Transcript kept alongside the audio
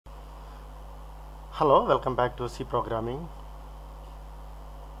Hello, welcome back to C programming.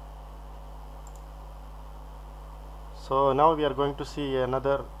 So now we are going to see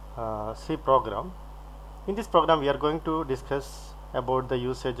another C program. In this program we are going to discuss about the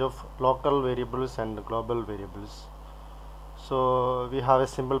usage of local variables and global variables. So we have a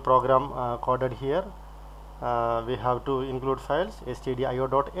simple program coded here. We have to include files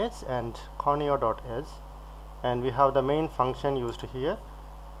stdio.h and conio.h, and we have the main function used here.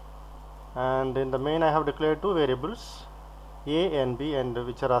 And in the main I have declared two variables a and b, and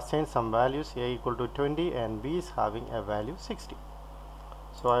which are assigned some values, a equal to 20 and b is having a value 60.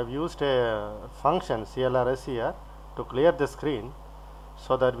 So I have used a function clrs here to clear the screen,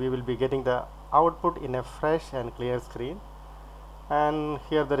 so that we will be getting the output in a fresh and clear screen. And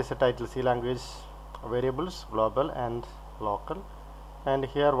here there is a title, C language variables global and local, and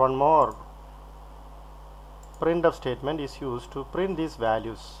here one more printf statement is used to print these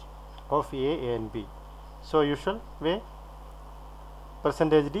values of a and b. So usual way,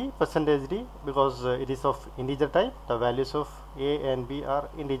 %d, because it is of integer type, the values of a and b are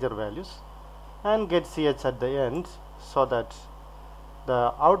integer values, and get ch at the end, so that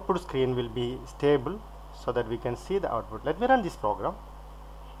the output screen will be stable, so that we can see the output. Let me run this program.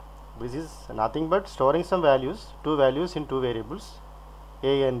 This is nothing but storing some values, two values in two variables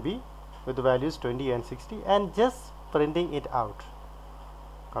a and b with the values 20 and 60, and just printing it out.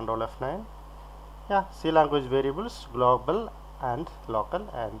 Control F9. Yeah, C language variables global and local,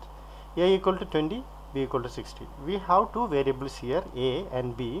 and a equal to 20, b equal to 60. We have two variables here, a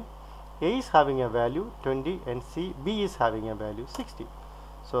and b. A is having a value 20 and b is having a value 60.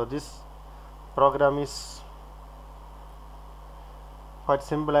 So this program is quite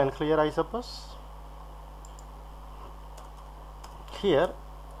simple and clear, I suppose. Here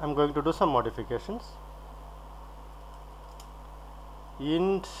I am going to do some modifications.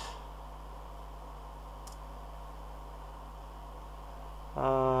 Int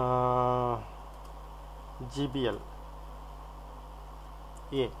gbl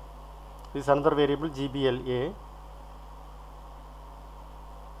a, this is another variable gbl a.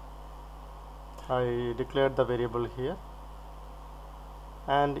 I declared the variable here,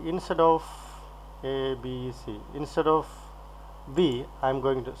 and instead of a b c, instead of b I am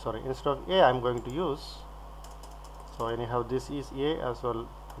going to, instead of a I am going to use, so anyhow this is a as well,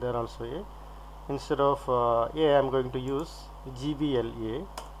 there also a. Instead of a I am going to use gbl a,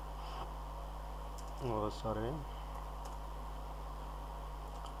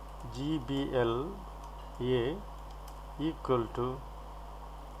 gbl a equal to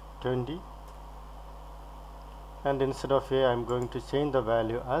 20, and instead of a I am going to change the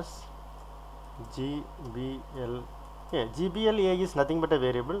value as gbl a. gbl a is nothing but a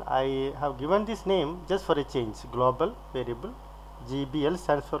variable. I have given this name just for a change, global variable. gbl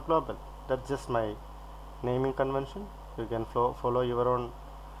stands for global. That's just my naming convention. You can follow your own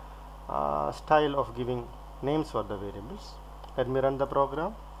style of giving names for the variables. Let me run the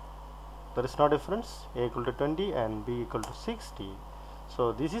program. There is no difference, a equal to 20 and b equal to 60.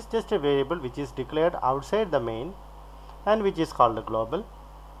 So this is just a variable which is declared outside the main and which is called a global,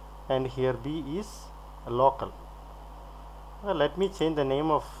 and here b is local. Well, let me change the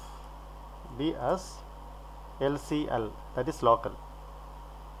name of b as lcl, that is local.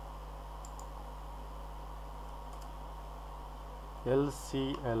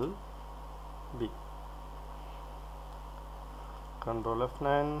 lcl b. Control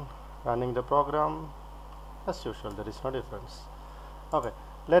F9, running the program as usual, there is no difference. Okay,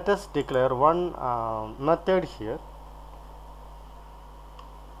 let us declare one method here.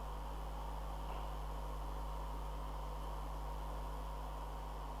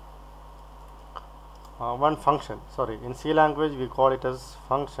 One function, in C language we call it as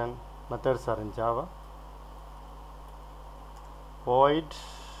function, methods are in Java. Void,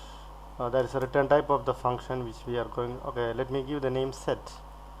 there is a return type of the function which we are going, okay, let me give the name set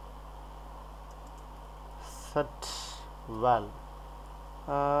val.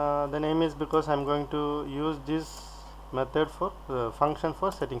 The name is because I am going to use this method for function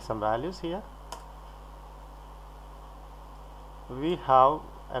for setting some values here. We have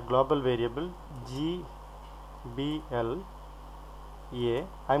a global variable gbl a.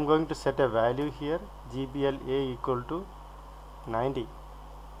 I am going to set a value here, gbl a equal to 90.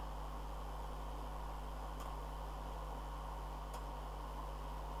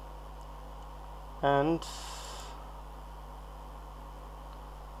 And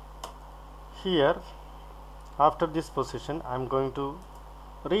here after this position I am going to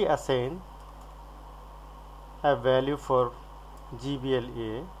reassign a value for gbl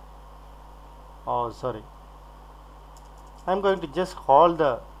a. I am going to just call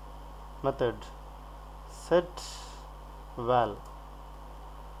the method set val.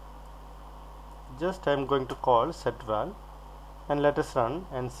 Just I am going to call set val, and let us run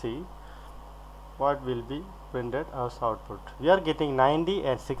and see what will be printed as output. We are getting 90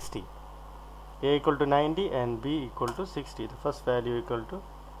 and 60. A equal to 90 and B equal to 60. The first value equal to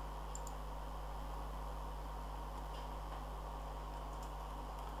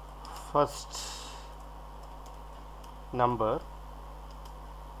first number,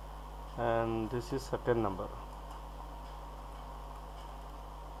 and this is second number.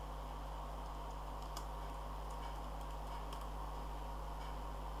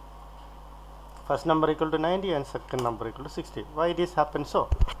 First number equal to 90 and second number equal to 60. Why it is happened so?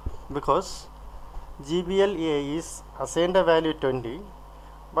 Because GBLA is assigned a value 20,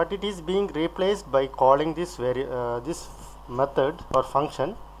 but it is being replaced by calling this this method or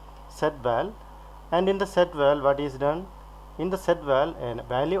function setVal, and in the setVal what is done? In the setVal, a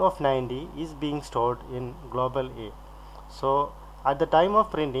value of 90 is being stored in global A. So at the time of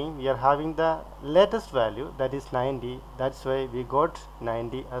printing we are having the latest value, that is 90. That's why we got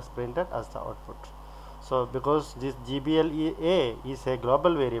 90 as printed as the output. So because this GBLA is a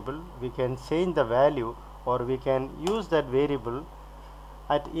global variable, we can change the value, or we can use that variable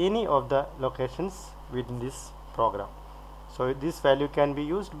at any of the locations within this program. So this value can be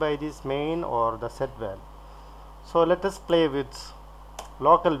used by this main or the setVal. So let us play with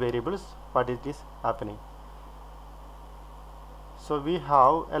local variables, what it is happening. So we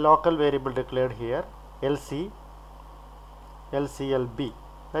have a local variable declared here, LCLB,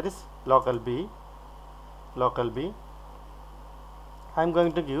 that is local B. I am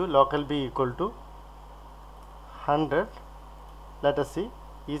going to give local B equal to 100. Let us see,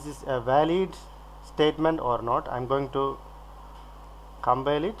 is this a valid statement or not? I am going to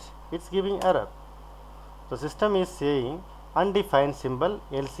compile it. It's giving error. The system is saying undefined symbol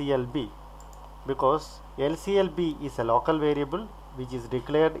LCLB, because LCLB is a local variable which is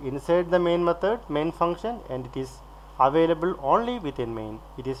declared inside the main method, main function, and it is available only within main.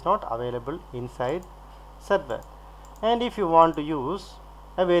 It is not available inside setVal. And if you want to use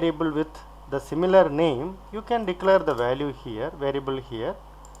a variable with the similar name, you can declare the value here, variable here.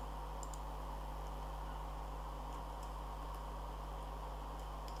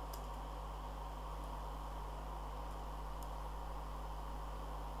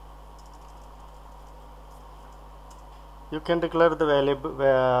 You can declare the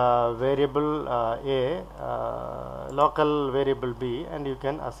variable A, local variable B, and you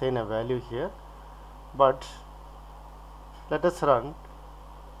can assign a value here. But let us run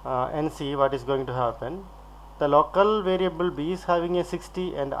and see what is going to happen. The local variable B is having a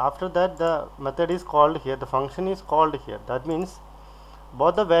 60, and after that the method is called here, the function is called here. That means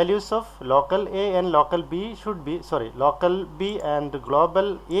both the values of local A and local B should be, local B and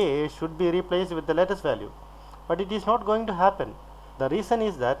global A should be replaced with the latest value. But it is not going to happen. The reason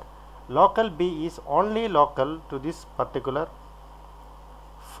is that local B is only local to this particular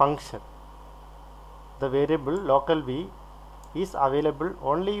function. The variable local B is available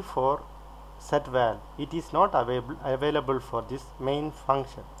only for setVal. It is not available for this main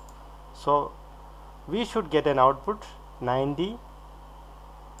function. So we should get an output 90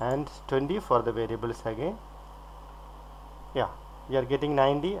 and 20 for the variables again. Yeah, we are getting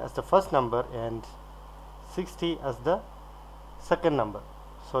 90 as the first number and 60 as the second number.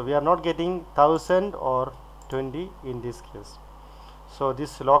 So we are not getting 1000 or 20 in this case. So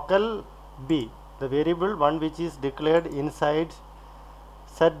this local B, the variable one which is declared inside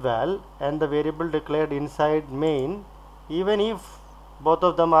setVal and the variable declared inside main, even if both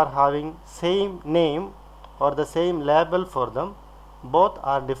of them are having same name or the same label for them, both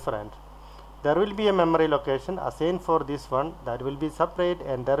are different. There will be a memory location assigned for this one, that will be separate,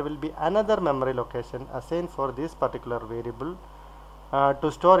 and there will be another memory location assigned for this particular variable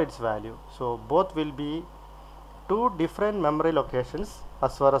to store its value. So both will be two different memory locations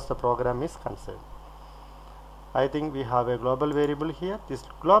as far as the program is concerned. I think we have a global variable here. This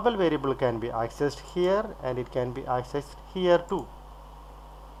global variable can be accessed here and it can be accessed here too.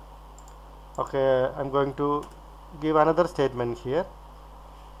 Okay, I am going to give another statement here.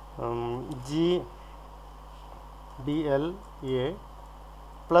 GBLA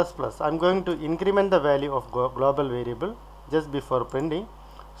plus plus. I am going to increment the value of global variable just before printing.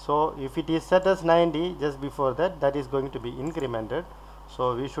 So if it is set as 90, just before that, that is going to be incremented.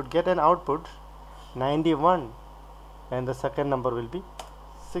 So we should get an output 91 and the second number will be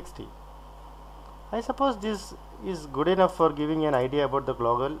 60. I suppose this is good enough for giving an idea about the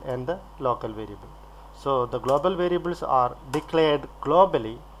global and the local variable. So the global variables are declared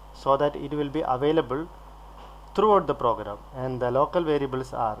globally so that it will be available throughout the program, and the local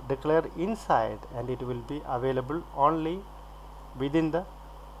variables are declared inside, and it will be available only within the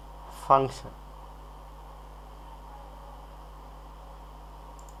function.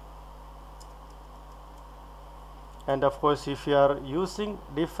 And of course, if you are using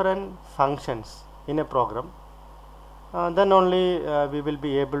different functions in a program, then only we will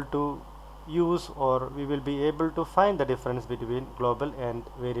be able to use, or we will be able to find the difference between global and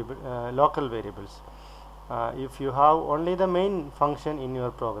local variables. If you have only the main function in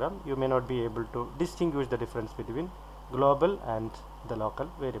your program, you may not be able to distinguish the difference between global and the local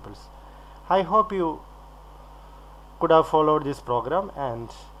variables. I hope you could have followed this program, and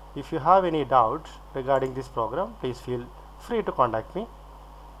if you have any doubt regarding this program, please feel free to contact me.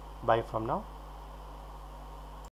 Bye from now.